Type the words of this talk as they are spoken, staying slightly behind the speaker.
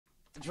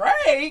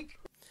Drake?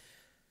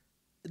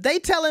 They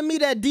telling me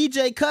that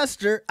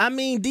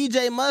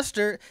DJ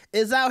Mustard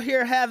is out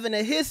here having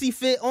a hissy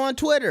fit on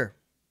Twitter.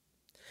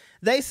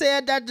 They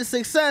said that the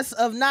success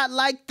of Not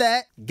Like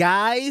That,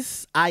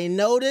 guys, I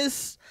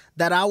noticed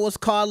that I was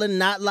calling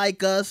Not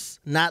Like Us,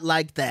 Not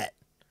Like That.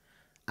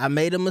 I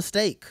made a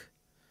mistake.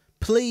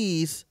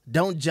 Please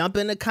don't jump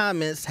in the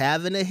comments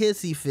having a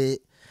hissy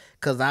fit,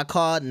 because I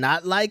called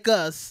Not Like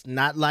Us,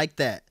 Not Like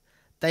That.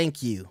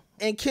 Thank you.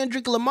 And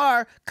Kendrick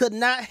Lamar could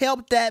not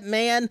help that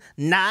man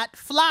not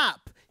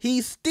flop.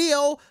 He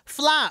still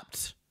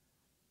flopped.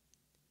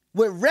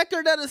 With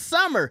Record of the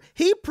Summer,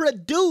 he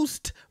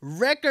produced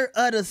Record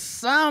of the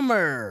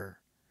Summer,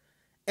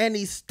 and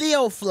he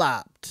still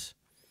flopped.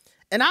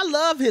 And I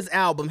love his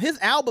album. His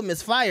album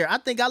is fire. I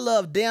think I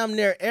love damn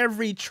near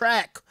every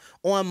track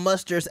on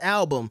Mustard's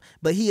album,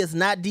 but he is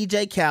not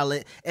DJ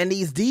Khaled. And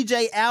these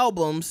DJ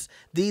albums,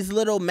 these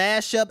little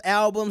mashup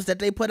albums that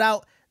they put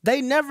out,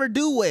 they never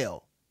do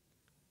well.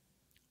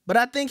 But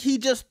I think he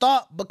just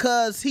thought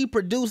because he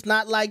produced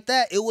Not Like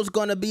That, it was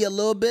going to be a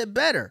little bit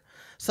better.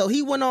 So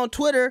he went on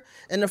Twitter,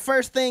 and the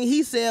first thing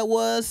he said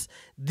was,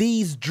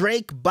 "These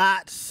Drake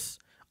bots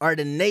are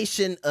the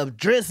nation of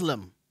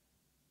Drizzlem.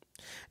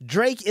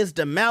 Drake is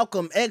the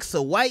Malcolm X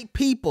of white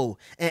people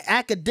and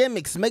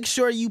academics. Make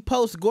sure you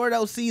post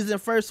Gordo season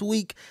first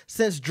week,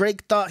 since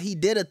Drake thought he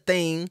did a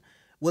thing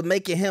with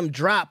making him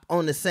drop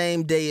on the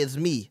same day as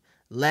me."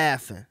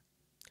 Laughing.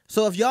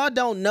 So if y'all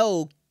don't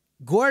know,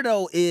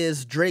 Gordo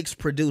is Drake's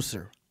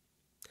producer.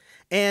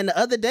 And the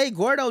other day,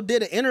 Gordo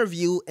did an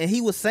interview, and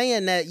he was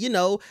saying that,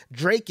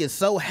 Drake is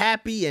so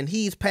happy and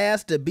he's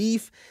past the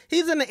beef.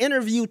 He's in an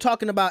interview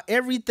talking about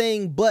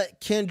everything but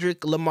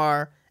Kendrick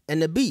Lamar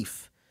and the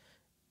beef.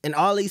 And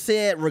all he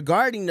said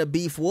regarding the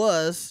beef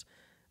was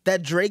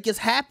that Drake is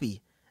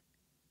happy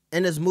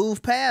and has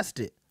moved past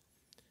it.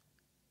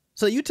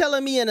 So you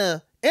telling me in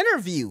an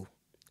interview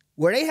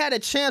where they had a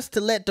chance to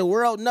let the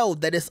world know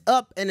that it's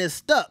up and it's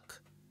stuck,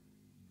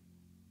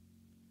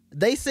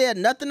 they said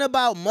nothing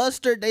about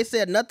Mustard, they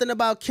said nothing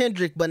about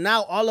Kendrick, but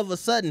now all of a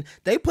sudden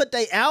they put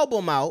their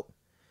album out,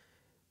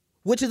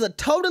 which is a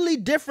totally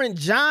different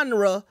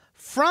genre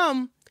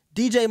from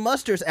DJ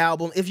Mustard's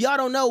album. If y'all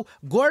don't know,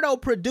 Gordo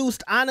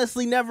produced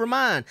Honestly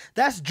Nevermind.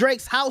 That's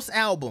Drake's house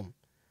album.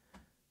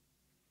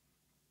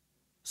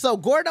 So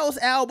Gordo's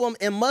album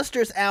and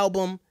Mustard's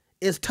album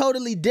is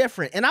totally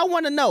different. And I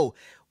want to know,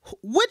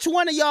 which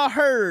one of y'all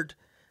heard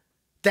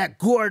that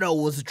Gordo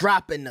was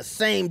dropping the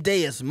same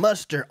day as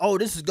Mustard? Oh,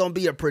 this is going to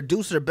be a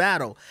producer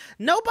battle.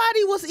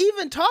 Nobody was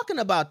even talking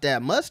about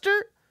that,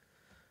 Mustard.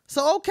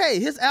 So, okay,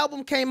 his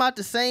album came out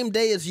the same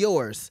day as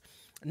yours.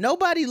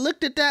 Nobody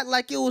looked at that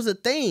like it was a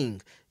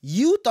thing.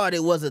 You thought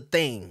it was a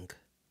thing.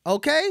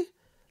 Okay?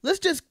 Let's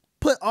just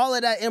put all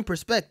of that in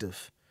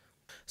perspective.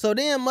 So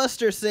then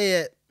Mustard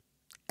said,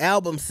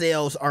 album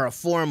sales are a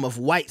form of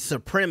white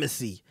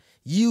supremacy.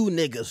 You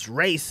niggas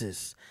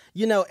racist.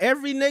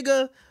 Every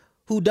nigga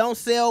who don't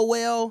sell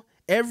well,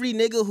 every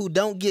nigga who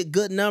don't get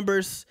good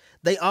numbers,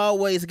 they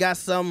always got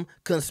some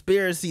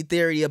conspiracy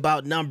theory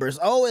about numbers.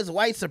 Oh, it's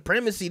white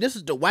supremacy. This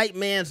is the white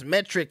man's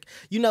metric.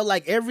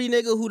 Like every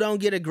nigga who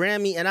don't get a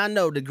Grammy, and I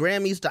know the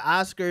Grammys, the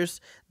Oscars,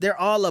 they're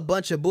all a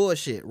bunch of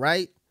bullshit,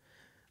 right?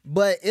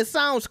 But it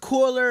sounds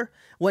cooler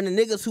when the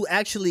niggas who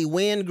actually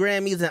win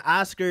Grammys and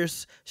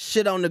Oscars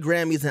shit on the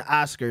Grammys and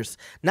Oscars,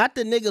 not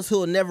the niggas who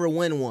will never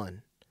win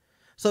one.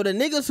 So the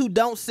niggas who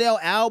don't sell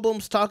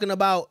albums talking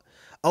about,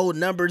 oh,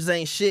 numbers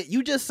ain't shit,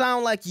 you just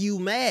sound like you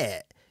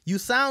mad. You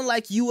sound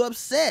like you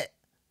upset.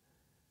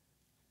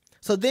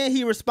 So then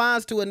he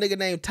responds to a nigga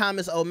named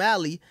Thomas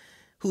O'Malley,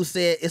 who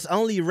said, it's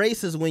only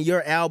racist when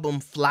your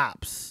album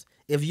flops.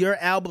 If your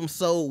album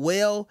sold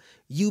well,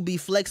 you be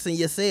flexing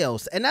your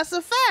sales. And that's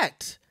a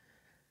fact.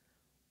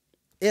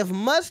 If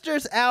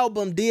Mustard's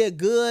album did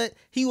good,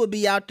 he would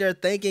be out there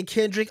thanking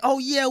Kendrick. Oh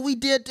yeah, we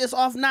did this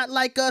off Not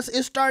Like Us.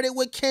 It started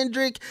with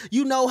Kendrick.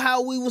 You know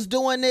how we was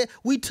doing it.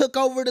 We took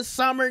over the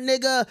summer,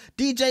 nigga.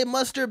 DJ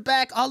Mustard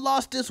back. I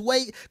lost this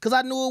weight because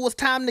I knew it was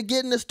time to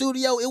get in the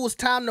studio. It was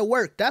time to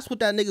work. That's what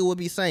that nigga would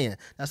be saying.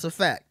 That's a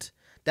fact.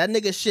 That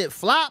nigga shit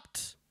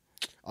flopped.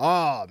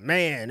 Oh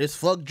man, it's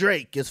fuck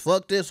Drake. It's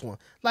fuck this one.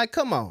 Like,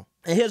 come on.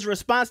 And his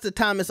response to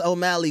Thomas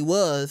O'Malley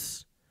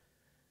was,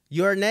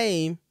 your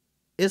name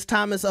is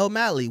Thomas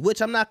O'Malley,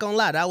 which I'm not gonna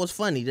lie, that was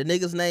funny. The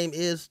nigga's name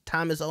is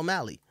Thomas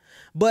O'Malley.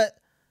 But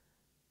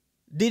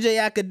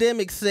DJ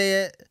Academic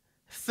said,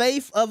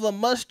 Faith of a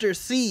Mustard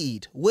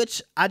Seed,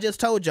 which I just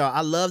told y'all,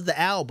 I love the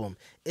album.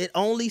 It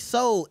only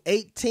sold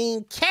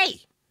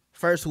 18K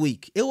first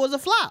week. It was a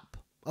flop,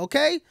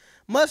 okay?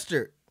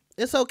 Mustard,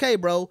 it's okay,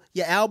 bro.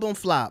 Your album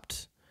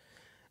flopped.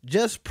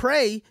 Just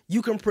pray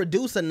you can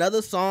produce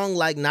another song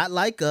like Not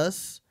Like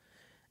Us,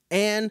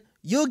 and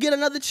you'll get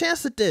another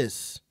chance at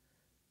this.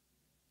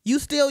 You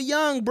still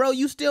young, bro.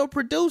 You still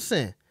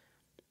producing.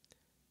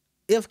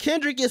 If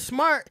Kendrick is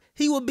smart,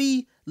 he will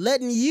be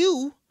letting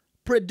you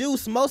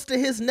produce most of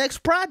his next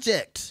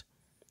project.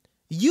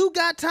 You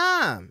got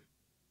time.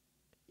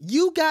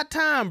 You got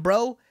time,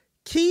 bro.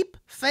 Keep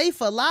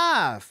faith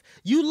alive.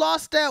 You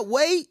lost that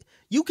weight.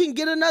 you can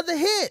get another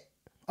hit,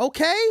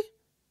 okay?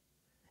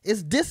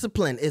 It's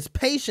discipline. It's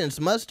patience,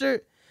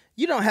 Mustard.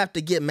 You don't have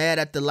to get mad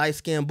at the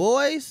light-skinned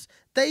boys.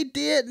 They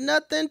did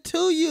nothing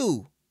to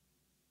you.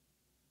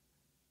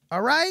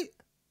 All right?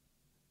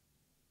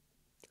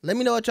 Let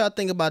me know what y'all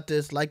think about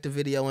this. Like the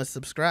video and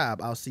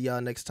subscribe. I'll see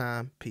y'all next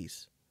time.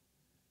 Peace.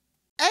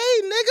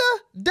 Hey,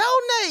 nigga,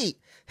 donate.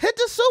 Hit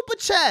the super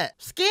chat.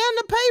 Scan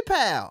the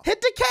PayPal. Hit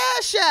the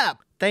Cash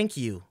App. Thank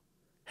you.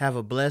 Have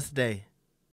a blessed day.